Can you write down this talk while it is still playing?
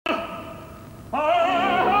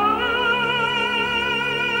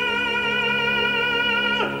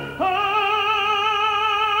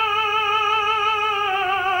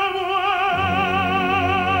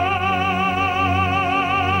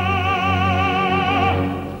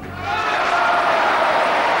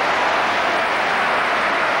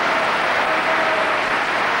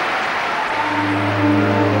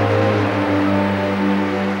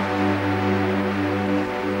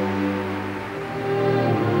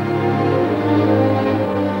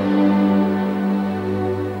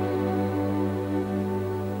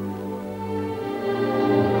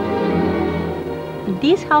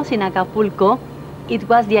this house in Acapulco, it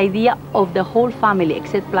was the idea of the whole family,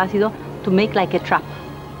 except Placido, to make like a trap,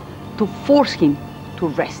 to force him to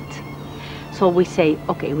rest. So we say,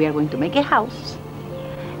 okay, we are going to make a house,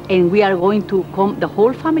 and we are going to come, the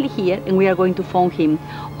whole family here, and we are going to phone him.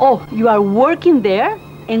 Oh, you are working there,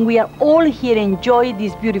 and we are all here enjoy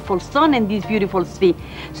this beautiful sun and this beautiful sea.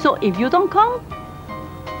 So if you don't come,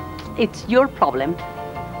 it's your problem.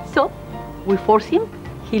 So we force him.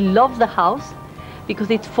 He loves the house because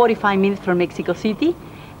it's 45 minutes from Mexico City.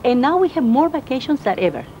 And now we have more vacations than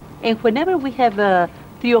ever. And whenever we have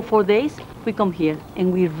 3 or 4 days, we come here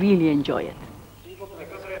and we really enjoy it.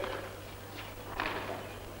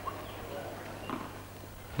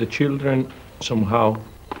 The children, somehow,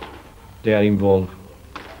 they are involved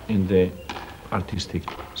in the artistic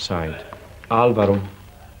side. Alvaro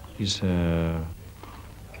is a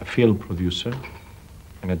film producer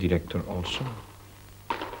and a director also.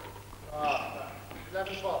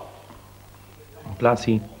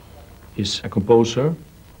 Placi is a composer.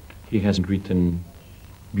 He has written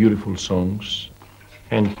beautiful songs,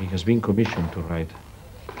 and he has been commissioned to write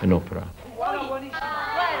an opera.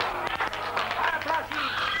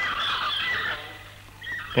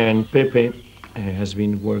 And Pepe has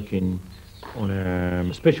been working on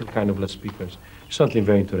a special kind of loudspeakers, something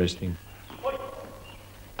very interesting.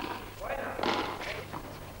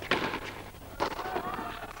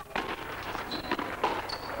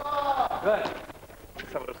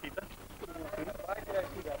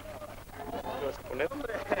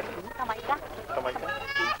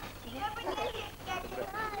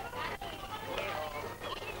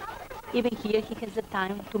 Even here, he has the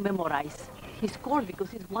time to memorize his score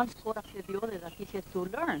because it's one score after the other that he has to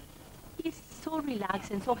learn. He's so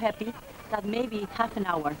relaxed and so happy that maybe half an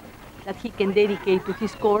hour that he can dedicate to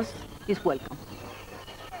his course is welcome.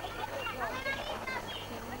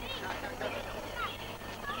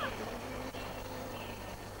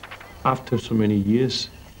 After so many years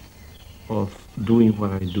of doing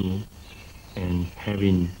what I do and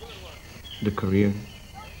having the career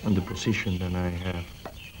and the position that I have,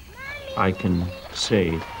 I can say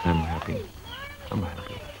I'm happy. I'm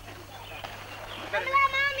happy.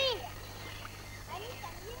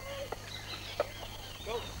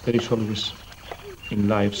 There is always in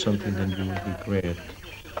life something that you regret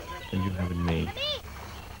and you haven't made.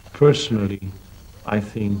 Personally, I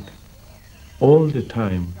think all the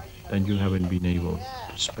time that you haven't been able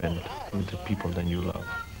to spend with the people that you love,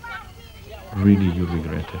 really you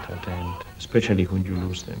regret it at the end, especially when you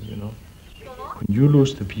lose them, you know. When you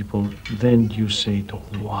lose the people, then you say,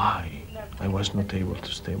 why I was not able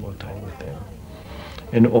to stay more time with them.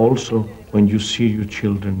 And also when you see your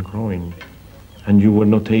children growing and you were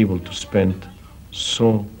not able to spend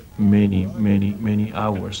so many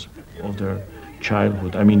hours of their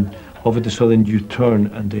childhood. I mean, all of a sudden you turn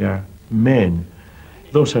and they are men.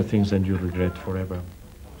 Those are things that you regret forever.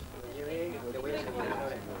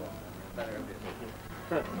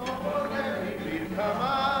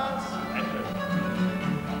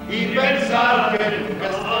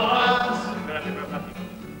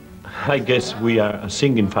 I guess we are a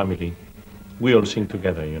singing family. We all sing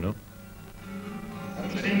together, you know.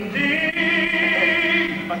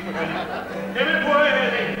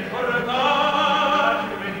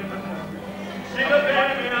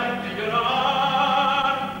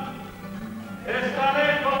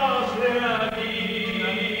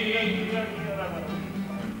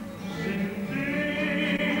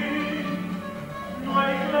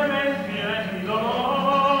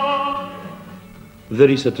 There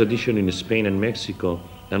is a tradition in Spain and Mexico,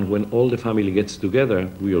 and when all the family gets together,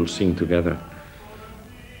 we all sing together.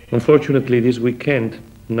 Unfortunately, this weekend,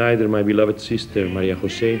 neither my beloved sister, Maria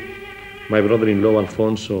Jose, my brother-in-law,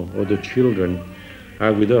 Alfonso, or the children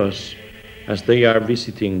are with us, as they are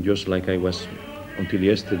visiting, just like I was until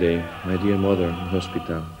yesterday, my dear mother in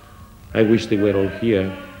hospital. I wish they were all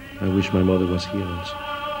here. I wish my mother was here also.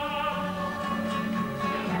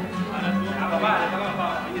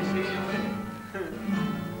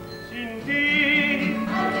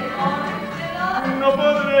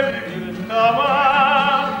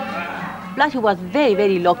 Placido was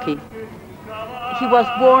very lucky. He was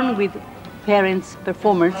born with parents,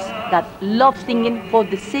 performers that love singing for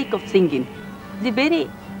the sake of singing. The very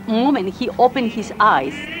moment he opened his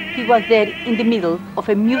eyes, he was there in the middle of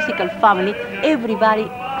a musical family, everybody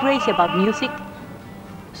crazy about music.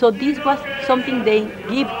 So this was something they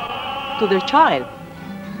give to their child.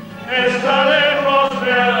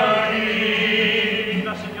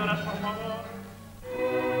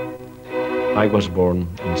 I was born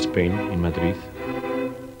in Spain, in Madrid,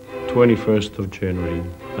 21st of January,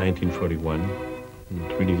 1941, in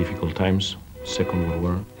really difficult times, Second World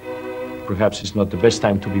War. Perhaps it's not the best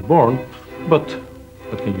time to be born, but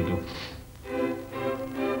what can you do?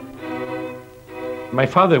 My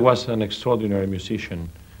father was an extraordinary musician.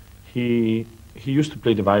 He used to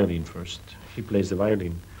play the violin first. He plays the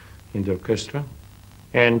violin in the orchestra.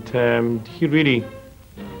 And he really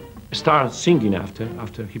started singing after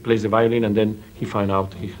he plays the violin, and then he found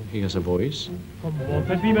out he has a voice. Con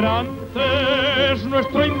voces vibrantes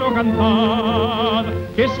nuestro himno cantad,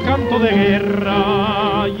 que es canto de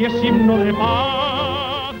guerra y es himno de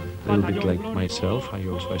paz. A little bit like myself, I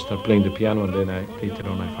start playing the piano, and then later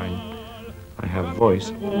on I find I have a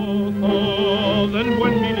voice.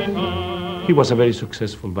 He was a very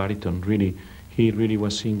successful baritone, really. He really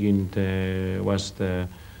was singing, was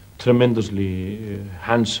tremendously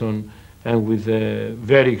handsome and with a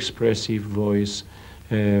very expressive voice,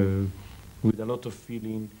 with a lot of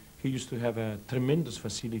feeling. He used to have a tremendous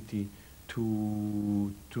facility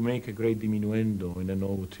to make a great diminuendo in a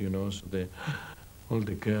note, you know, so all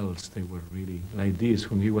the girls, they were really like this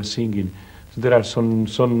when he was singing. So there are some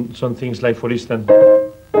things like, for instance,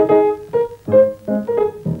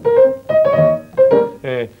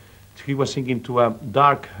 he was singing to a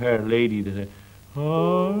dark-haired lady that said, "Ay,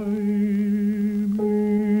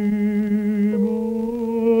 mi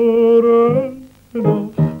morena,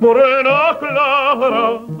 morena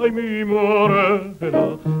clara, ay, mi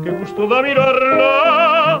morena, que gusto da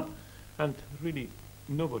mirarla." And really,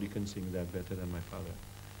 nobody can sing that better than my father.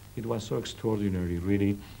 It was so extraordinary,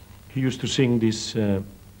 really. He used to sing this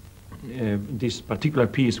particular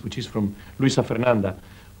piece, which is from Luisa Fernanda,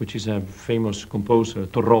 which is a famous composer,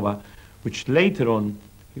 Torroba, which later on,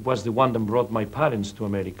 he was the one that brought my parents to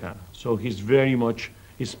America. So he's very much,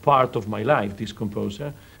 he's part of my life, this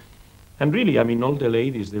composer. And really, I mean, all the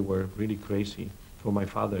ladies, they were really crazy for my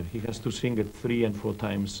father. He has to sing it 3 and 4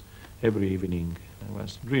 times every evening. It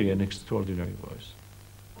was really an extraordinary voice.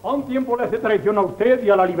 A un tiempo le hace traición a usted y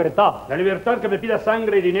a la libertad. La libertad que me pida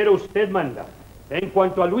sangre y dinero usted manda. En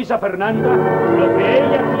cuanto a Luisa Fernanda, lo que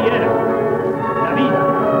ella quiera. La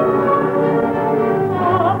vida.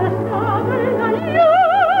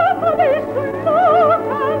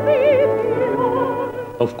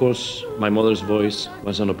 Of course, my mother's voice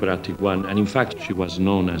was an operatic one, and in fact, she was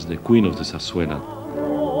known as the Queen of the Zarzuela.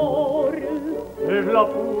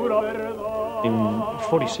 In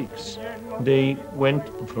 46, they went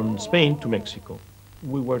from Spain to Mexico.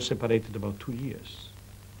 We were separated about 2 years,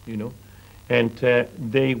 you know, and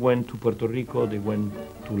they went to Puerto Rico, they went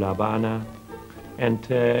to La Habana, and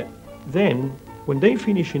then, when they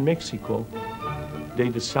finish in Mexico, they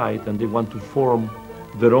decide and they want to form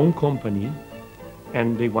their own company,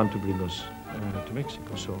 and they want to bring us to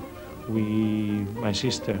Mexico. So my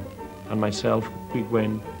sister and myself, we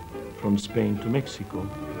went from Spain to Mexico.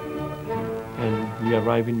 And we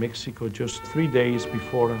arrived in Mexico just 3 days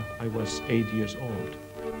before I was 8 years old.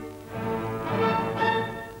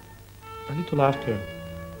 A little after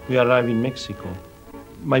we arrived in Mexico,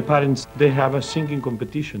 my parents, they have a singing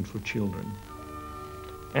competition for children.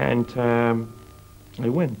 And I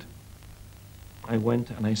went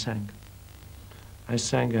and I sang. I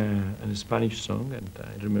sang a Spanish song, and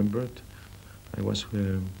I remember it. I was,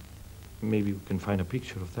 maybe we can find a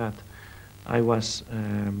picture of that. I was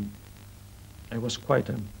quite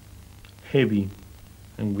heavy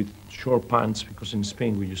and with short pants, because in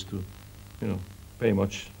Spain we used to, you know, very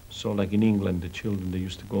much so like in England, the children, they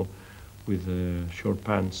used to go with short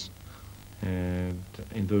pants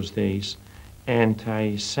in those days. And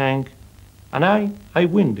I sang, and I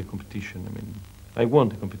win the competition. I mean, I won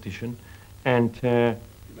the competition. And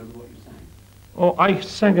remember what you sang? Oh, I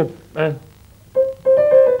sang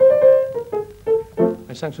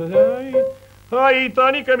I sang so. Ay,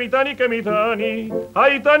 tani que mi tani que mi tani,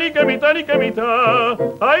 ay, tani que mi tani que mi ta,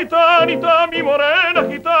 ay, tani ta mi morena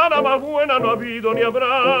gitana más buena no ha habido ni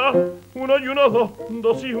habrá. 1 y 1, 2,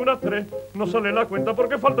 2 y 1, 3, no sale la cuenta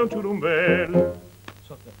porque falta un churumbel.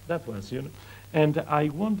 So that was, you know, and I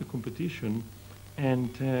won the competition, and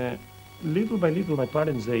little by little, my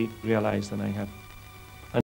parents, they realized that I had